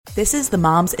This is the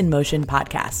Moms in Motion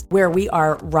podcast, where we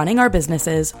are running our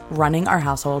businesses, running our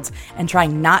households, and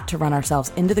trying not to run ourselves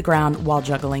into the ground while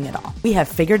juggling it all. We have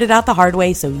figured it out the hard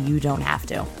way so you don't have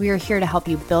to. We are here to help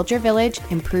you build your village,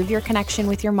 improve your connection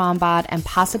with your mom bod, and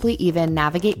possibly even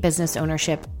navigate business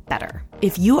ownership better.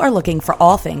 If you are looking for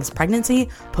all things pregnancy,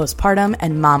 postpartum,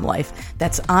 and mom life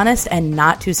that's honest and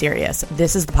not too serious,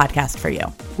 this is the podcast for you.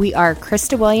 We are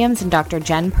Krista Williams and Dr.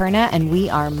 Jenn Perna, and we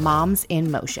are Moms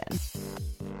in Motion.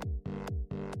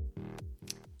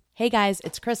 Hey guys,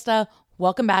 it's Krista.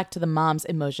 Welcome back to the Moms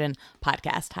in Motion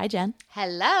podcast. Hi, Jen.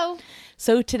 Hello.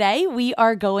 So today we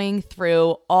are going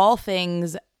through all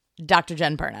things Dr.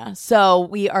 Jenn Perna. So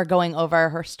we are going over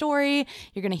her story.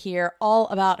 You're going to hear all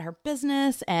about her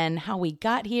business and how we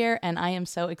got here. And I am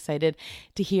so excited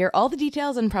to hear all the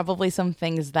details and probably some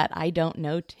things that I don't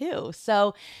know too.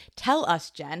 So tell us,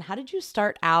 Jen, how did you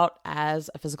start out as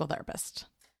a physical therapist?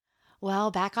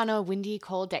 Well, back on a windy,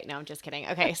 cold day. No, I'm just kidding.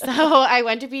 Okay, so I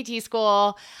went to PT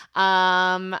school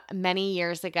many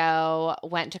years ago,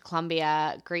 went to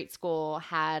Columbia, great school,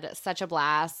 had such a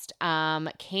blast,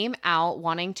 came out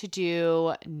wanting to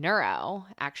do neuro,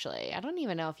 actually. I don't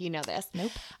even know if you know this.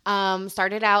 Nope.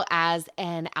 Started out as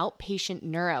an outpatient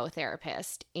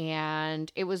neurotherapist,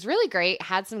 and it was really great,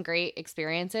 had some great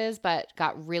experiences, but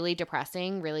got really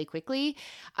depressing really quickly.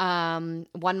 1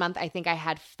 month, I think I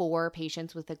had 4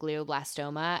 patients with a glioblastoma,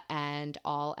 and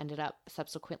all ended up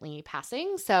subsequently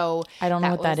passing. So I don't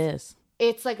know what that is.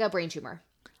 It's like a brain tumor.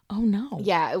 Oh no.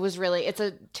 Yeah, it's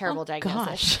a terrible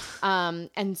diagnosis. Gosh.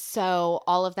 And so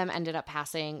all of them ended up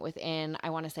passing within, I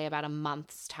want to say, about a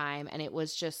month's time. And it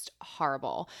was just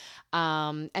horrible.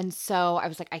 And so I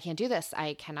was like, I can't do this.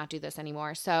 I cannot do this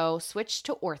anymore. So switched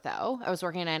to ortho. I was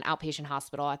working in an outpatient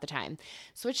hospital at the time.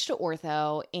 Switched to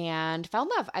ortho and fell in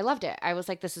love. I loved it. I was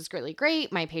like, this is really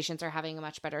great. My patients are having a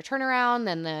much better turnaround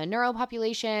than the neuro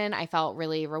population. I felt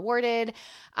really rewarded.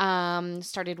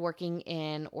 Started working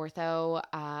in ortho,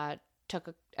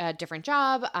 took a different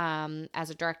job as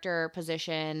a director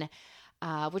position,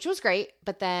 which was great.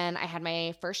 But then I had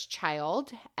my first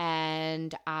child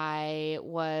and I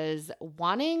was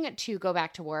wanting to go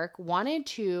back to work, wanted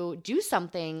to do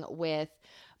something with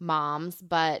moms,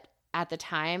 but at the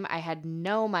time I had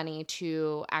no money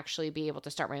to actually be able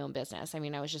to start my own business. I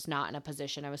mean, I was just not in a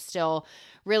position. I was still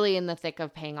really in the thick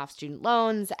of paying off student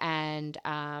loans. And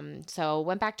so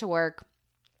went back to work,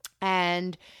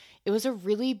 and it was a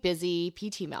really busy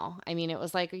PT mill. I mean, it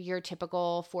was like your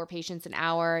typical 4 patients an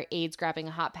hour, aides grabbing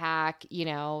a hot pack,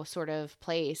 sort of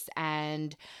place,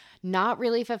 and not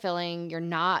really fulfilling. You're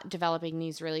not developing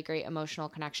these really great emotional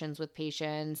connections with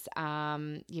patients.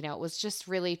 It was just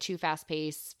really too fast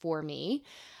paced for me.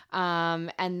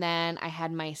 And then I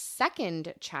had my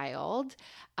second child,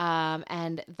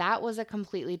 and that was a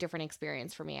completely different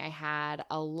experience for me. I had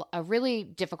a really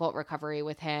difficult recovery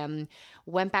with him,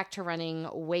 went back to running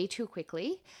way too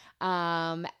quickly,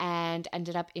 and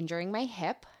ended up injuring my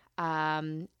hip,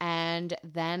 and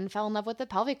then fell in love with the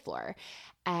pelvic floor.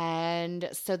 And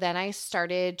so then I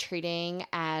started treating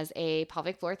as a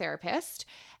pelvic floor therapist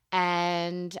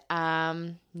and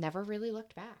never really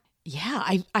looked back. Yeah,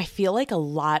 I feel like a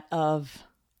lot of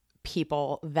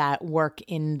people that work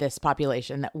in this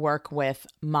population, that work with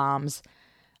moms,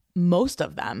 most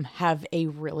of them have a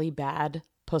really bad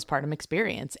postpartum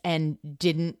experience and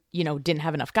didn't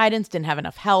have enough guidance, didn't have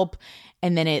enough help,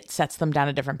 and then it sets them down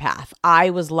a different path.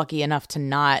 I was lucky enough to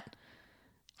not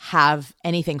have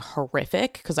anything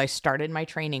horrific because I started my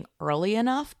training early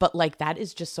enough, but like that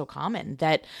is just so common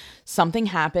that something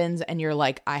happens and you're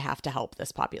like, I have to help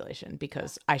this population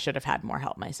because I should have had more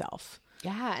help myself.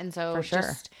 Yeah. And so For sure.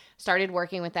 Just started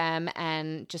working with them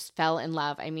and just fell in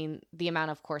love. I mean, the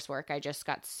amount of coursework I just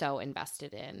got so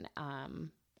invested in.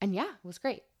 And yeah, it was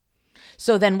great.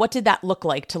 So then what did that look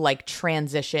like to like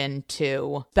transition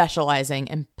to specializing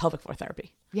in pelvic floor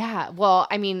therapy? Yeah. Well,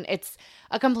 I mean, it's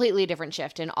a completely different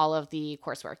shift in all of the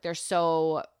coursework.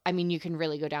 You can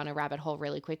really go down a rabbit hole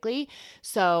really quickly.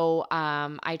 So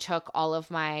I took all of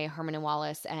my Herman and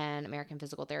Wallace and American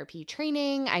Physical Therapy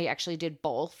training. I actually did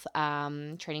both,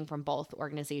 training from both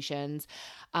organizations.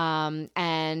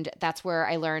 And that's where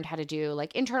I learned how to do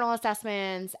like internal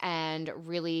assessments and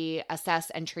really assess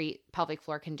and treat pelvic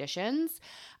floor conditions.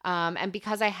 And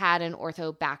because I had an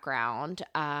ortho background,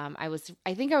 I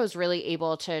think I was really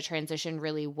able to transition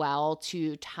really well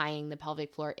to tying the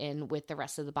pelvic floor in with the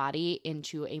rest of the body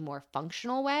into a more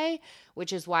functional way,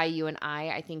 which is why you and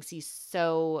I think, see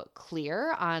so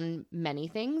clear on many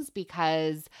things,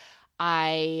 because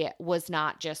I was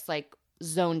not just like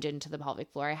zoned into the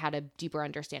pelvic floor. I had a deeper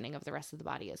understanding of the rest of the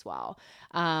body as well.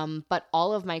 But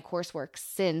all of my coursework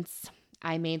since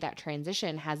I made that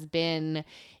transition has been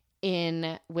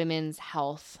in women's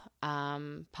health,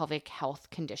 pelvic health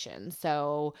conditions.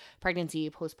 So pregnancy,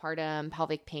 postpartum,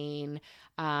 pelvic pain.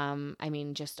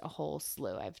 Just a whole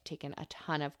slew. I've taken a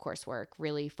ton of coursework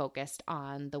really focused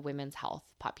on the women's health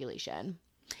population.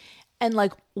 And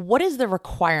like, what is the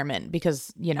requirement?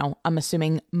 Because, I'm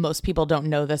assuming most people don't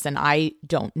know this and I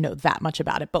don't know that much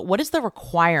about it, but what is the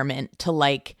requirement to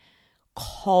like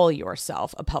call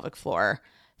yourself a pelvic floor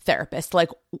therapist? Like,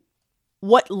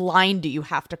 what line do you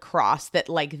have to cross that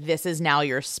like this is now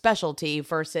your specialty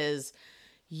versus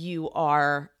you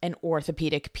are an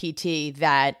orthopedic PT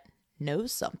that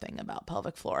knows something about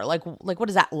pelvic floor? Like what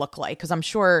does that look like? Because I'm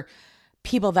sure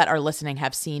people that are listening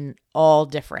have seen all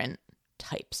different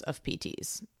types of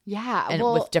PTs. Yeah. And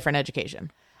with different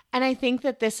education. And I think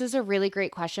that this is a really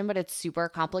great question, but it's super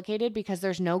complicated because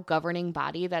there's no governing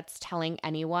body that's telling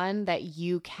anyone that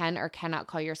you can or cannot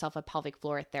call yourself a pelvic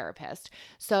floor therapist.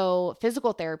 So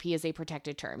physical therapy is a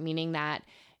protected term, meaning that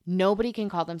nobody can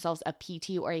call themselves a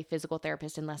PT or a physical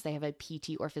therapist unless they have a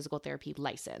PT or physical therapy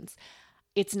license.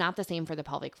 It's not the same for the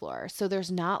pelvic floor. So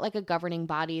there's not like a governing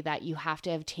body that you have to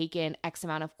have taken X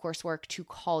amount of coursework to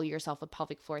call yourself a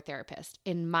pelvic floor therapist.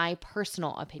 In my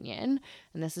personal opinion,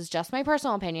 and this is just my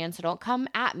personal opinion, so don't come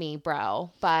at me, bro,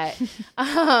 but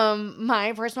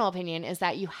my personal opinion is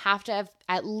that you have to have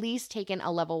at least taken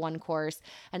a level 1 course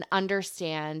and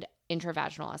understand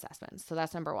intravaginal assessments. So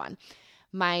that's number 1.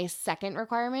 My second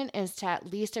requirement is to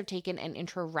at least have taken an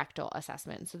intrarectal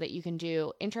assessment so that you can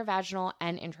do intravaginal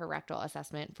and intrarectal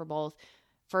assessment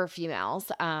for females.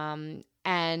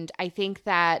 And I think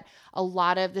that a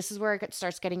lot of this is where it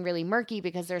starts getting really murky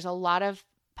because there's a lot of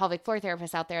pelvic floor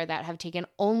therapists out there that have taken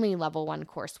only level 1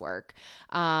 coursework.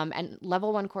 And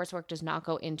level 1 coursework does not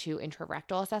go into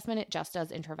intrarectal assessment. It just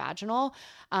does intravaginal.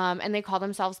 And they call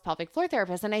themselves pelvic floor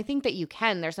therapists. And I think that you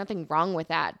can. There's nothing wrong with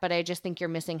that. But I just think you're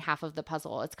missing half of the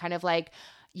puzzle. It's kind of like,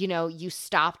 you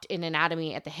stopped in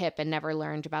anatomy at the hip and never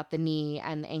learned about the knee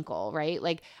and the ankle, right?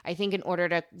 Like, I think in order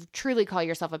to truly call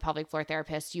yourself a pelvic floor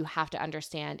therapist, you have to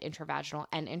understand intravaginal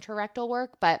and intrarectal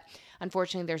work. But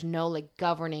unfortunately, there's no like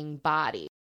governing body.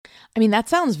 I mean, that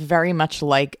sounds very much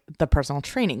like the personal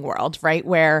training world, right?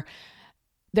 Where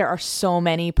there are so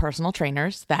many personal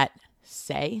trainers that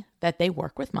say that they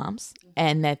work with moms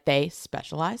and that they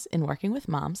specialize in working with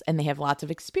moms and they have lots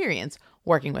of experience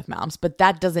working with moms. But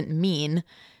that doesn't mean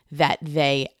that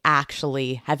they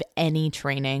actually have any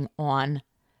training on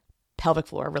pelvic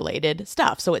floor related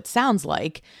stuff. So it sounds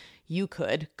like you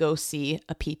could go see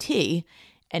a PT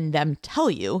and them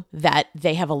tell you that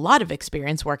they have a lot of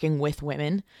experience working with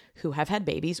women who have had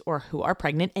babies or who are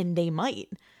pregnant, and they might.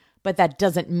 But that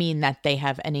doesn't mean that they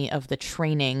have any of the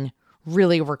training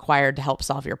really required to help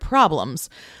solve your problems,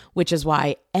 which is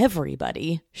why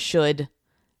everybody should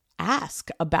ask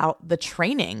about the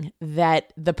training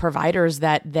that the providers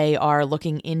that they are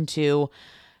looking into,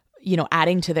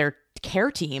 adding to their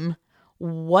care team,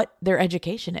 what their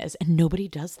education is. And nobody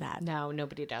does that. No,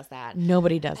 nobody does that.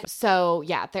 Nobody does that. So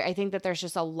yeah, I think that there's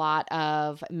just a lot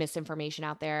of misinformation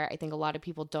out there. I think a lot of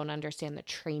people don't understand the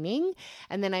training.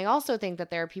 And then I also think that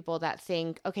there are people that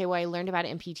think, okay, well, I learned about it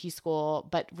in PT school,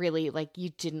 but really like you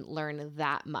didn't learn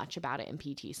that much about it in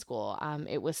PT school.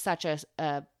 It was such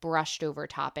a brushed over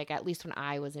topic, at least when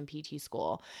I was in PT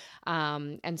school.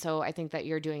 And so I think that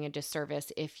you're doing a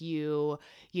disservice if you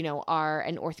are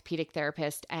an orthopedic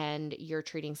therapist and you're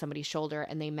treating somebody's shoulder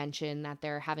and they mention that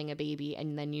they're having a baby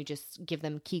and then you just give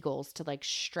them Kegels to like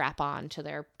strap on to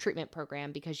their treatment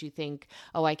program because you think,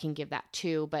 oh, I can give that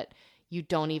too, but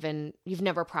you've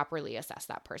never properly assessed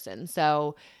that person.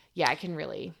 So yeah, I can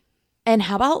really. And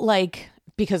how about like,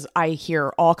 because I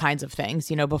hear all kinds of things,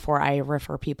 before I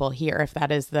refer people here, if that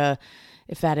is the,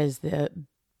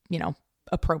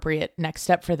 appropriate next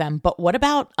step for them. But what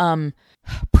about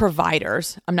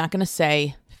providers? I'm not going to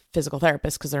say physical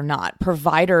therapists because they're not.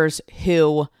 Providers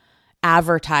who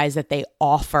advertise that they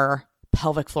offer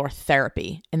pelvic floor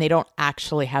therapy and they don't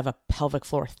actually have a pelvic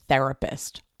floor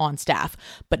therapist on staff.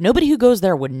 But nobody who goes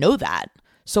there would know that.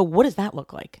 So what does that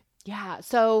look like? Yeah.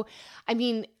 So, I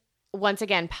mean, once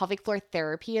again, pelvic floor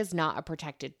therapy is not a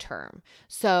protected term.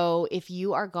 So if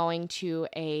you are going to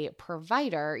a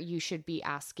provider, you should be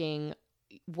asking,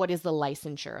 what is the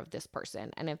licensure of this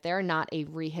person? And if they're not a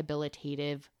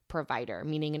rehabilitative provider,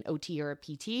 meaning an OT or a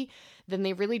PT, then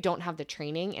they really don't have the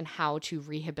training in how to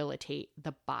rehabilitate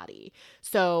the body.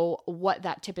 So what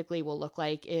that typically will look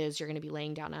like is you're going to be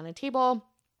laying down on a table.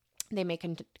 They may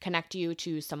connect you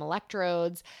to some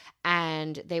electrodes,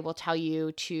 and they will tell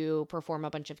you to perform a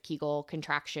bunch of Kegel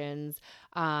contractions.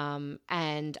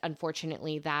 And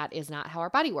unfortunately, that is not how our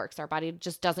body works. Our body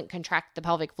just doesn't contract the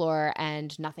pelvic floor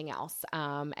and nothing else.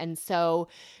 And so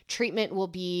treatment will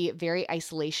be very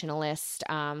isolationalist.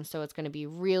 So it's going to be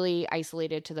really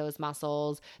isolated to those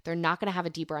muscles. They're not going to have a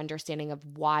deeper understanding of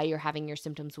why you're having your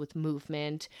symptoms with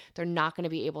movement. They're not going to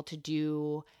be able to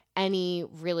do any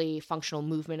really functional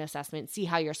movement assessment, see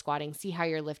how you're squatting, see how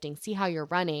you're lifting, see how you're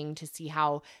running, to see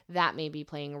how that may be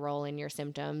playing a role in your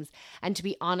symptoms. And to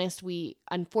be honest, we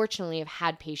unfortunately have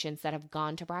had patients that have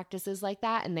gone to practices like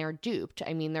that and they're duped.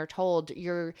 I mean, they're told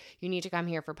you need to come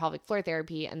here for pelvic floor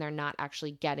therapy, and they're not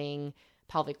actually getting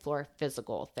pelvic floor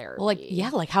physical therapy.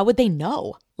 Well, like how would they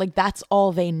know? Like that's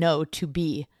all they know to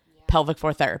be pelvic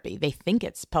floor therapy. They think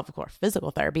it's pelvic floor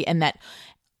physical therapy, and that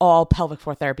all pelvic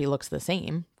floor therapy looks the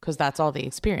same because that's all the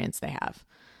experience they have.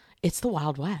 It's the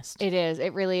Wild West. It is.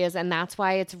 It really is. And that's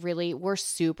why we're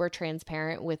super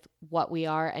transparent with what we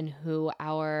are and who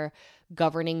our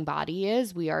governing body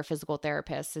is. We are physical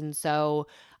therapists. And so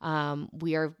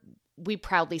we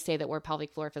proudly say that we're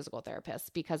pelvic floor physical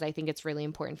therapists, because I think it's really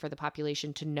important for the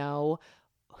population to know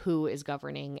who is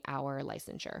governing our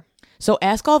licensure. So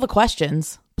ask all the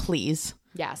questions, please.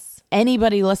 Yes.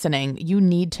 Anybody listening, you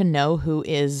need to know who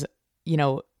is,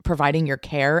 providing your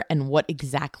care and what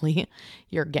exactly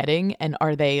you're getting. And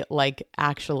are they like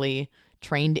actually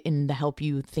trained in the help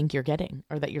you think you're getting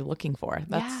or that you're looking for?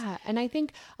 Yeah. And I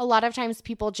think a lot of times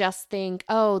people just think,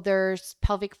 oh, there's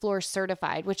pelvic floor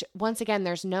certified, which once again,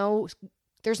 there's no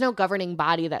governing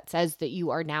body that says that you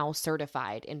are now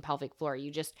certified in pelvic floor. You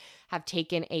just have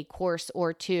taken a course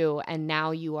or two, and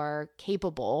now you are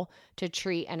capable to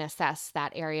treat and assess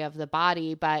that area of the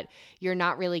body, but you're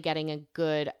not really getting a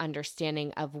good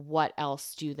understanding of what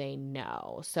else do they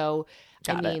know. So,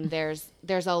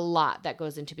 there's a lot that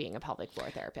goes into being a pelvic floor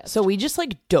therapist. So we just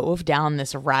like dove down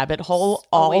this rabbit hole,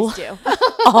 Always do.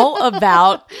 all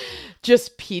about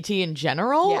just PT in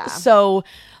general. Yeah. So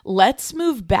let's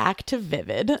move back to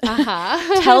Vivid.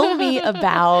 Uh-huh. Tell me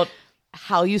about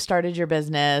how you started your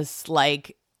business,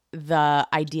 like the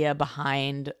idea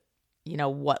behind,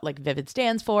 what like Vivid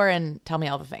stands for, and tell me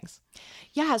all the things.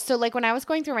 Yeah. So like when I was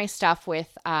going through my stuff with,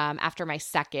 after my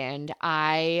second,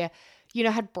 I,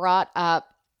 had brought up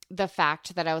the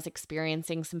fact that I was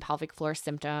experiencing some pelvic floor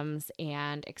symptoms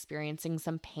and experiencing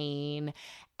some pain.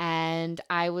 And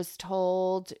I was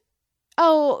told,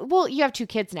 oh, well, you have 2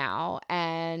 kids now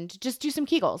and just do some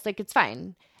Kegels. Like, it's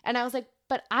fine. And I was like,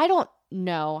 but I don't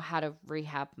know how to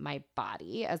rehab my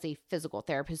body as a physical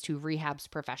therapist who rehabs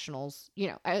professionals,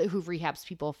 who rehabs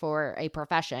people for a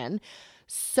profession.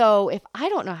 So if I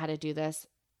don't know how to do this,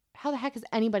 how the heck is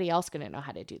anybody else going to know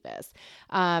how to do this?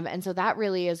 And so that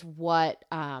really is what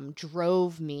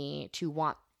drove me to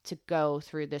want to go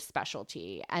through this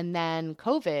specialty. And then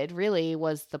COVID really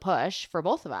was the push for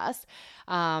both of us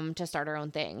to start our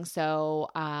own thing. So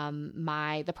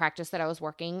the practice that I was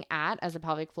working at as a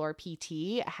pelvic floor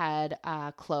PT had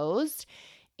closed.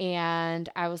 And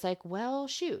I was like, well,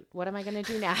 shoot, what am I going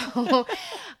to do now?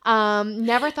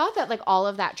 Never thought that like all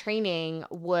of that training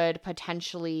would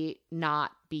potentially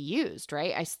not be used,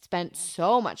 right? I spent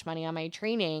so much money on my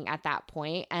training at that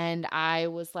point, and I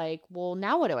was like, well,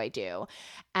 now what do I do?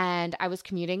 And I was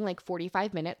commuting like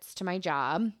 45 minutes to my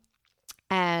job,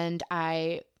 and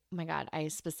I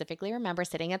specifically remember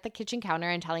sitting at the kitchen counter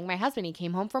and telling my husband, he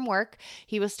came home from work,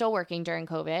 he was still working during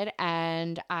COVID,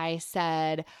 and I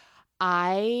said,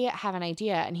 I have an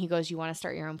idea. And he goes, you want to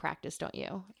start your own practice, don't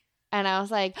you? And I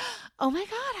was like, oh my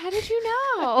God, how did you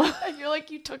know? And you're like,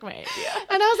 you took my idea.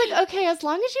 And I was like, okay, as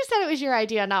long as you said it was your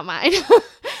idea, not mine.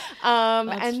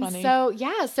 That's funny.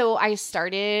 So I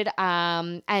started,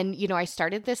 I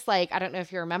started this, like, I don't know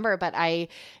if you remember, but I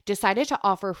decided to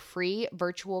offer free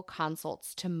virtual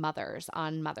consults to mothers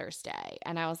on Mother's Day.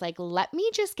 And I was like, let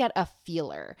me just get a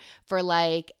feeler for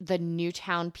like the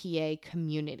Newtown, PA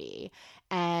community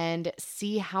and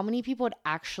see how many people would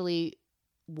actually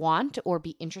want or be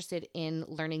interested in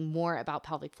learning more about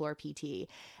pelvic floor PT.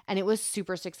 And it was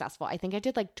super successful. I think I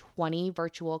did like 20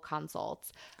 virtual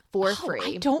consults for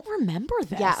free. I don't remember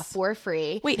this. Yeah, for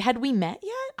free. Wait, had we met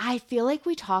yet? I feel like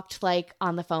we talked like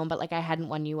on the phone, but like I hadn't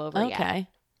won you over yet. Okay.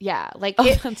 Yeah, like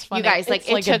that's funny. You guys, like it's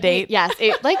it like took a date. Me, yes,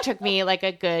 it like took me like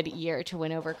a good year to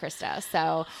win over Krista.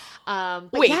 So,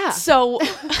 wait, yeah. so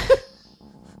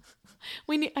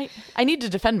I need to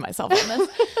defend myself on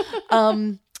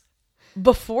this.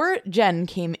 Before Jenn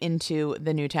came into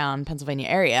the Newtown, Pennsylvania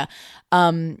area,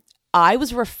 I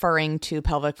was referring to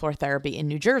pelvic floor therapy in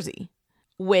New Jersey,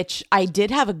 which I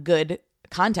did have a good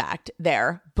contact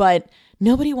there, but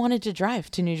nobody wanted to drive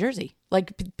to New Jersey.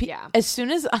 Like, as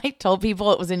soon as I told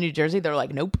people it was in New Jersey, they're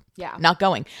like, nope, not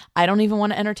going. I don't even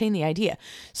want to entertain the idea.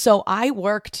 So I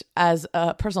worked as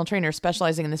a personal trainer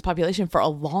specializing in this population for a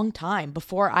long time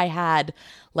before I had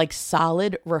like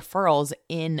solid referrals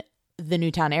in the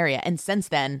Newtown area. And since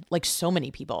then, like so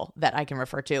many people that I can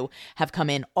refer to have come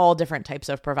in, all different types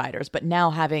of providers. But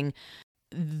now having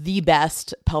the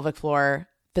best pelvic floor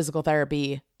physical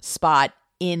therapy spot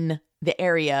in the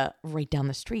area right down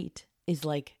the street is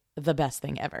like the best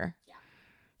thing ever. Yeah.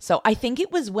 So I think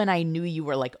it was when I knew you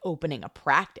were like opening a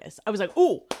practice. I was like,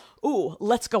 ooh,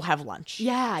 let's go have lunch.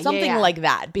 Yeah. Something like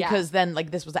that. Because then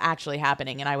like this was actually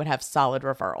happening and I would have solid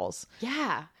referrals.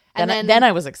 Yeah. And then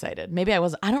I was excited. Maybe I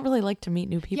was. I don't really like to meet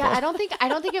new people. Yeah, I don't think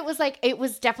it was like, it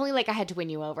was definitely like I had to win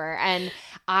you over, and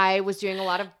I was doing a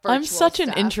lot of virtual I'm such stuff.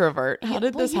 an introvert. How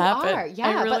did this happen? Are.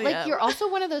 Yeah, really but like am. you're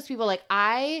also one of those people. Like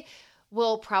I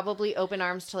will probably open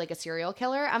arms to like a serial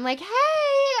killer. I'm like, hey,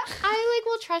 I like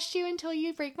will trust you until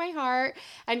you break my heart.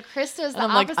 And Krista's the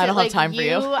opposite. Like, I don't have time for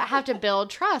you. You have to build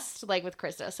trust like with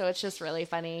Krista. So it's just really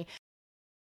funny.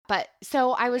 But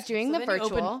so I was doing the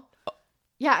virtual.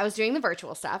 Yeah, I was doing the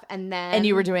virtual stuff, and then... And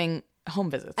you were doing home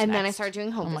visits And next. then I started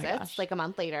doing home visits, like a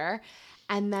month later.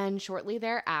 And then shortly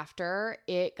thereafter,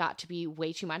 it got to be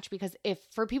way too much because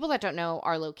for people that don't know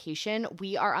our location,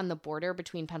 we are on the border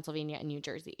between Pennsylvania and New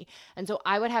Jersey. And so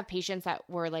I would have patients that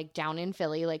were like down in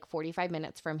Philly, like 45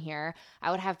 minutes from here. I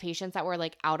would have patients that were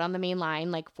like out on the main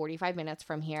line, like 45 minutes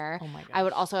from here. Oh my gosh. I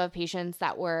would also have patients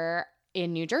that were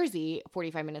in New Jersey,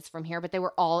 45 minutes from here, but they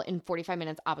were all in 45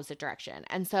 minutes opposite direction.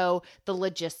 And so the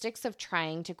logistics of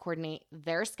trying to coordinate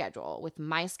their schedule with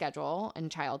my schedule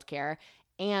and childcare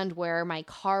and where my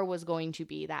car was going to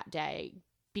be that day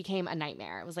became a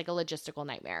nightmare. It was like a logistical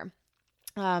nightmare.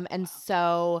 And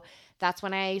so that's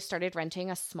when I started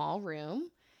renting a small room,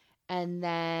 and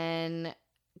then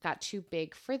got too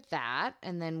big for that.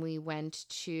 And then we went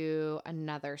to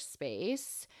another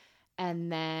space,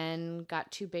 and then got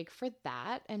too big for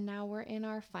that. And now we're in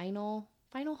our final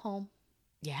home.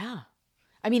 Yeah.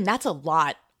 I mean, that's a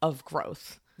lot of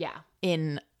growth. Yeah.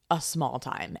 In a small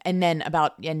time. And then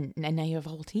and now you have a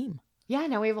whole team. Yeah,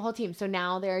 now we have a whole team. So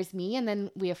now there's me, and then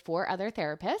we have 4 other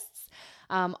therapists,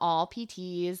 all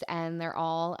PTs, and they're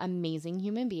all amazing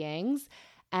human beings.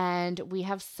 And we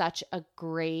have such a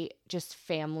great just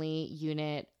family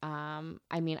unit.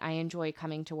 I mean, I enjoy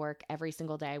coming to work every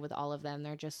single day with all of them.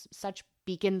 They're just such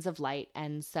beacons of light.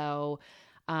 And so,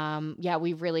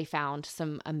 we've really found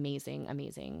some amazing,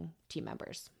 amazing team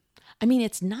members. I mean,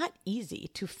 it's not easy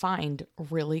to find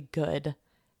really good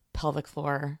pelvic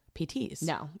floor PTs.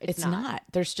 No, it's not.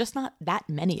 There's just not that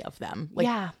many of them.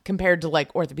 Yeah. Compared to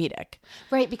like orthopedic.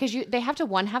 Right. Because they have to,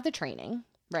 have the training,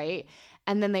 right?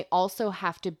 And then they also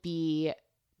have to be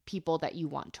people that you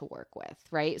want to work with,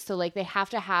 right? So like they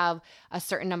have to have a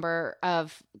certain number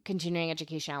of continuing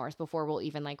education hours before we'll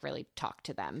even like really talk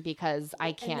to them, because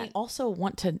I can't. And they also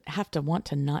want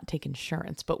to not take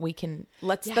insurance, but we can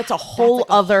that's a whole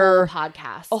other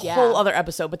podcast, whole other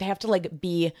episode, but they have to like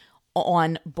be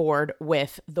on board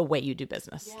with the way you do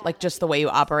business, like just the way you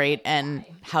operate and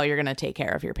how you're going to take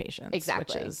care of your patients.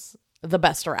 Exactly. Which is the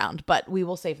best around, but we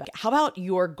will save that. How about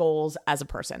your goals as a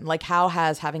person? Like how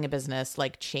has having a business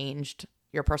like changed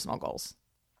your personal goals?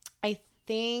 I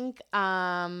think,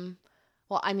 well,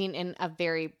 I mean, in a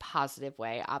very positive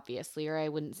way, obviously, or I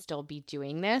wouldn't still be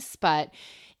doing this, but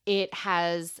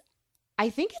I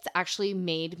think it's actually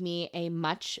made me a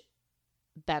much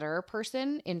better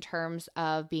person in terms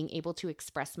of being able to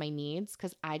express my needs,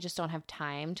 because I just don't have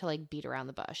time to like beat around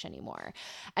the bush anymore.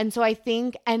 And so I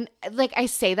think, and like I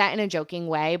say that in a joking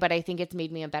way, but I think it's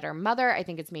made me a better mother. I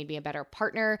think it's made me a better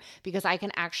partner, because I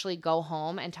can actually go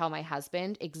home and tell my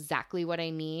husband exactly what I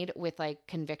need with like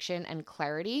conviction and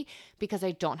clarity, because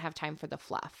I don't have time for the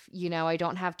fluff. I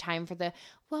don't have time for the,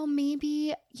 well,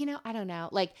 maybe, I don't know.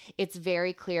 Like it's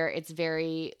very clear. It's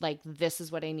very like, this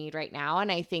is what I need right now. And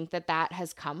I think that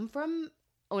has come from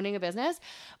owning a business.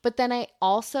 But then I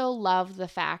also love the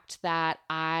fact that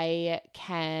I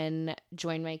can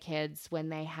join my kids when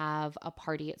they have a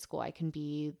party at school. I can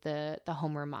be the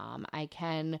homeroom mom. I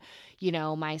can,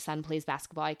 my son plays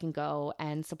basketball. I can go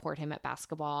and support him at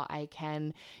basketball. I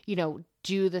can,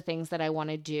 do the things that I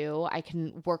want to do. I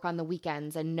can work on the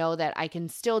weekends and know that I can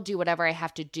still do whatever I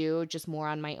have to do, just more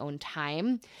on my own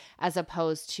time, as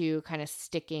opposed to kind of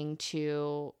sticking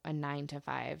to a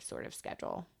 9-to-5 sort of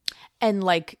schedule. And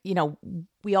like,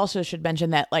 we also should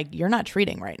mention that like you're not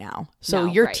treating right now. So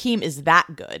your team is that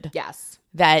good. Yes.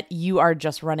 That you are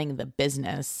just running the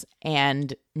business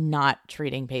and not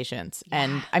treating patients. Yeah.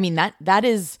 And I mean,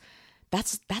 that's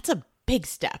a big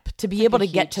step to be able to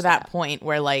get to that step. point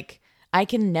where like I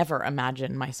can never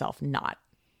imagine myself not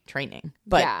training.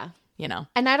 But you know.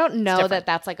 And I don't know that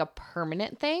that's like a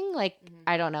permanent thing. Like,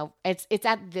 I don't know. It's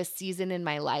at this season in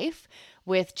my life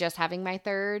with just having my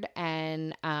third.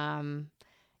 And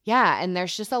and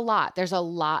there's just a lot. There's a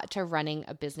lot to running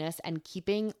a business and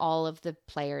keeping all of the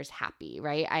players happy,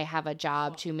 right? I have a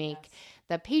job to make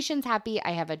the patients happy.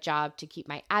 I have a job to keep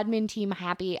my admin team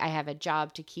happy. I have a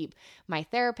job to keep my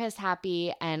therapist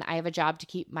happy. And I have a job to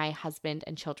keep my husband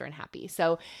and children happy.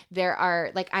 So there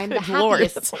are like, I'm the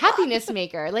happiness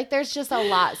maker. Like there's just a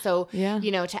lot. So,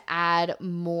 you know, to add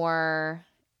more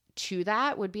to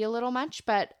that would be a little much.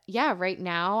 But yeah, right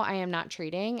now I am not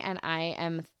trading and I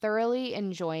am thoroughly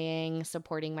enjoying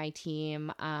supporting my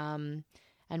team and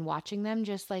watching them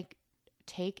just like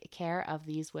take care of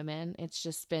these women. It's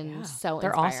just been so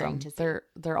they're inspiring awesome. to see.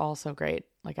 They're all so great.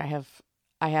 Like I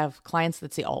have clients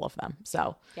that see all of them.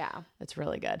 So yeah, it's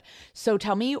really good. So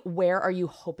tell me, where are you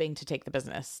hoping to take the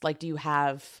business? Like, do you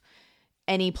have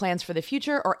any plans for the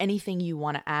future or anything you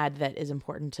want to add that is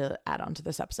important to add on to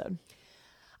this episode?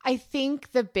 I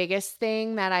think the biggest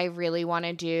thing that I really want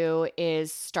to do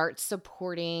is start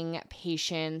supporting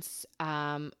patients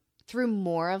through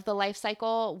more of the life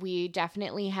cycle. We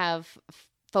definitely have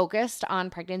focused on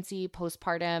pregnancy,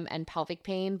 postpartum, and pelvic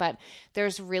pain, but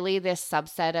there's really this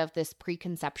subset of this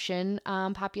preconception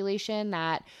population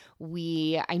that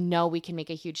I know we can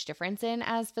make a huge difference in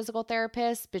as physical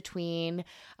therapists between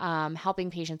helping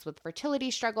patients with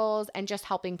fertility struggles and just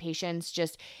helping patients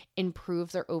just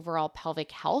improve their overall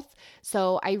pelvic health.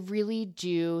 So I really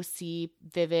do see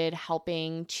Vivid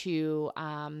helping to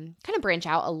kind of branch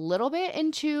out a little bit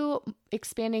into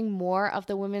expanding more of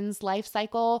the women's life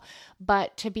cycle.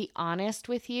 But to be honest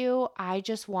with you, I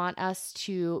just want us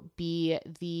to be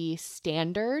the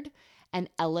standard and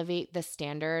elevate the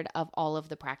standard of all of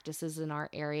the practices in our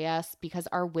area because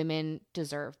our women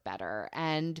deserve better.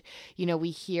 And, you know, we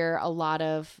hear a lot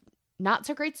of not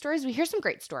so great stories. We hear some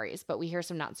great stories, but we hear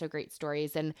some not so great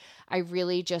stories. And I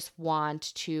really just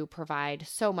want to provide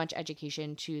so much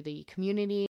education to the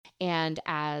community and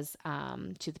as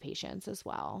to the patients as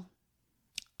well.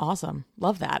 Awesome.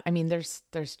 Love that. I mean, there's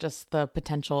just the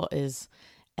potential is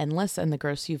endless, and the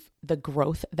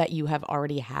growth that you have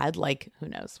already had, like who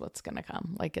knows what's going to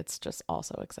come. Like it's just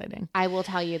also exciting. I will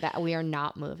tell you that we are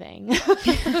not moving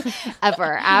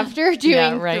ever after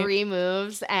doing 3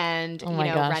 moves and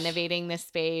renovating this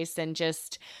space and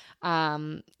just we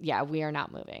are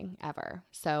not moving ever.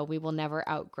 So we will never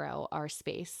outgrow our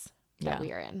space that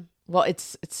we are in. Well,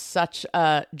 it's such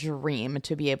a dream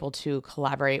to be able to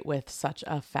collaborate with such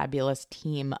a fabulous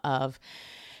team of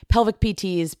pelvic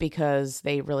PTs because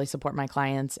they really support my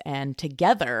clients, and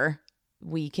together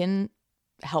we can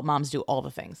help moms do all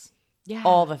the things. Yeah.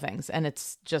 All the things. And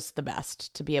it's just the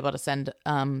best to be able to send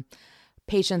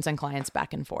patients and clients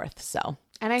back and forth. So,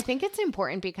 and I think it's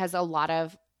important because a lot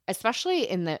of, especially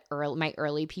in my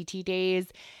early PT days,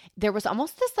 there was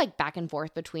almost this like back and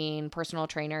forth between personal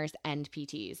trainers and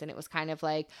PTs. And it was kind of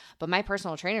like, but my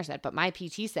personal trainer said, but my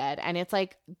PT said, and it's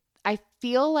like, I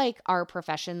feel like our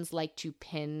professions like to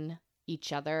pin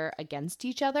each other against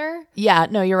each other. Yeah,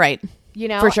 no, you're right. You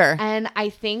know, for sure. And I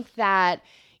think that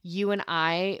you and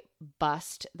I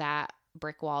bust that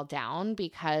brick wall down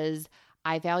because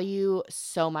I value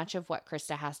so much of what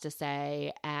Krista has to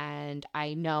say, and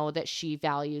I know that she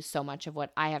values so much of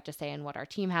what I have to say and what our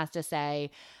team has to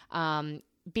say,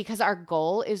 because our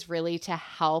goal is really to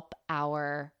help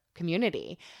our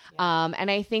community. Yeah.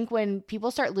 And I think when people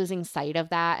start losing sight of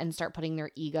that and start putting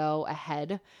their ego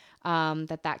ahead,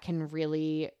 that can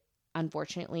really,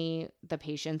 unfortunately, the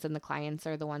patients and the clients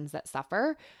are the ones that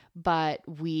suffer. But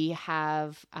we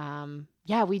have,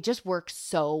 we just work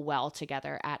so well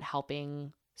together at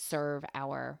helping serve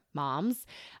our moms.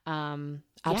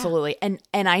 Absolutely. And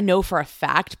I know for a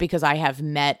fact, because I have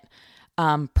met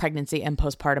pregnancy and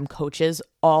postpartum coaches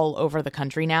all over the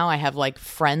country now. I have like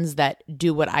friends that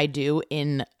do what I do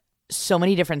in so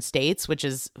many different states, which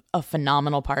is a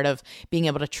phenomenal part of being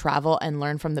able to travel and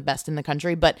learn from the best in the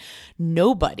country. But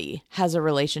nobody has a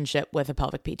relationship with a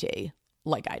pelvic PT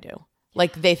like I do.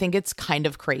 Like they think it's kind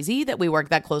of crazy that we work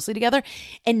that closely together.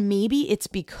 And maybe it's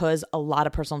because a lot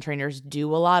of personal trainers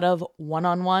do a lot of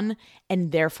one-on-one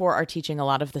and therefore are teaching a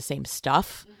lot of the same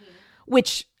stuff,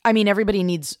 which, I mean, everybody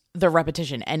needs the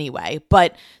repetition anyway.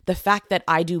 But the fact that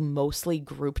I do mostly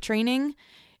group training,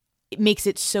 it makes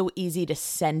it so easy to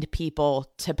send people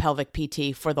to pelvic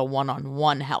PT for the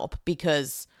one-on-one help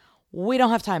because we don't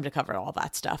have time to cover all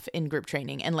that stuff in group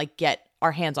training and like get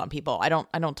our hands on people. I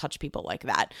don't touch people like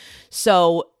that.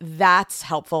 So that's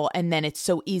helpful. And then it's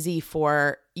so easy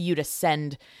for you to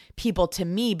send people to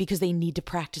me because they need to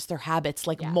practice their habits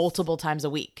like multiple times a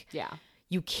week. Yeah.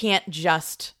 You can't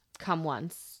just come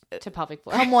once to pelvic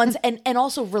floor. Come once and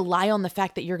also rely on the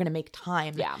fact that you're going to make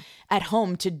time at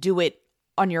home to do it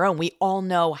on your own. We all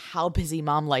know how busy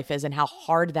mom life is and how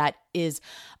hard that is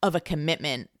of a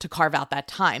commitment to carve out that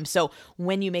time. So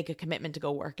when you make a commitment to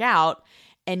go work out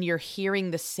and you're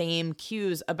hearing the same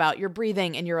cues about your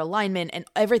breathing and your alignment and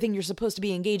everything you're supposed to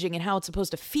be engaging and how it's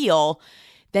supposed to feel,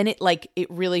 then it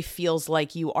really feels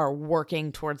like you are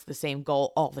working towards the same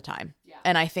goal all the time. Yeah.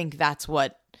 And I think that's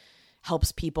what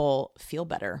helps people feel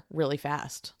better really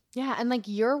fast. Yeah. And like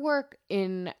your work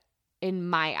in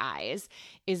my eyes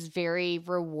is very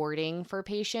rewarding for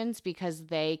patients because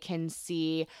they can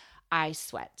see I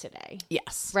sweat today.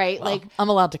 Yes. Right? Well, like I'm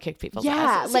allowed to kick people's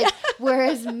asses. Like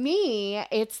whereas me,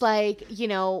 it's like, you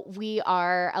know, we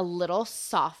are a little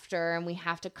softer and we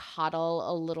have to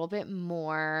coddle a little bit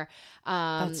more.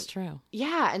 That's true.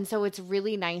 Yeah. And so it's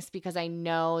really nice because I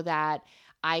know that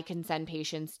I can send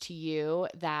patients to you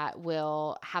that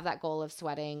will have that goal of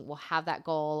sweating, will have that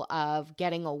goal of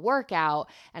getting a workout,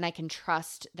 and I can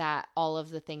trust that all of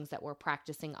the things that we're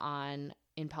practicing on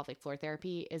in pelvic floor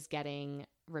therapy is getting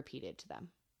repeated to them.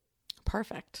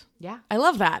 Perfect. Yeah. I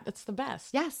love that. It's the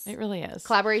best. Yes. It really is.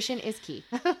 Collaboration is key.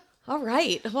 All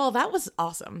right. Well, that was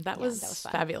awesome. That was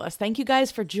fabulous. Thank you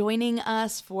guys for joining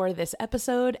us for this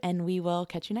episode, and we will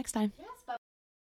catch you next time. Yeah.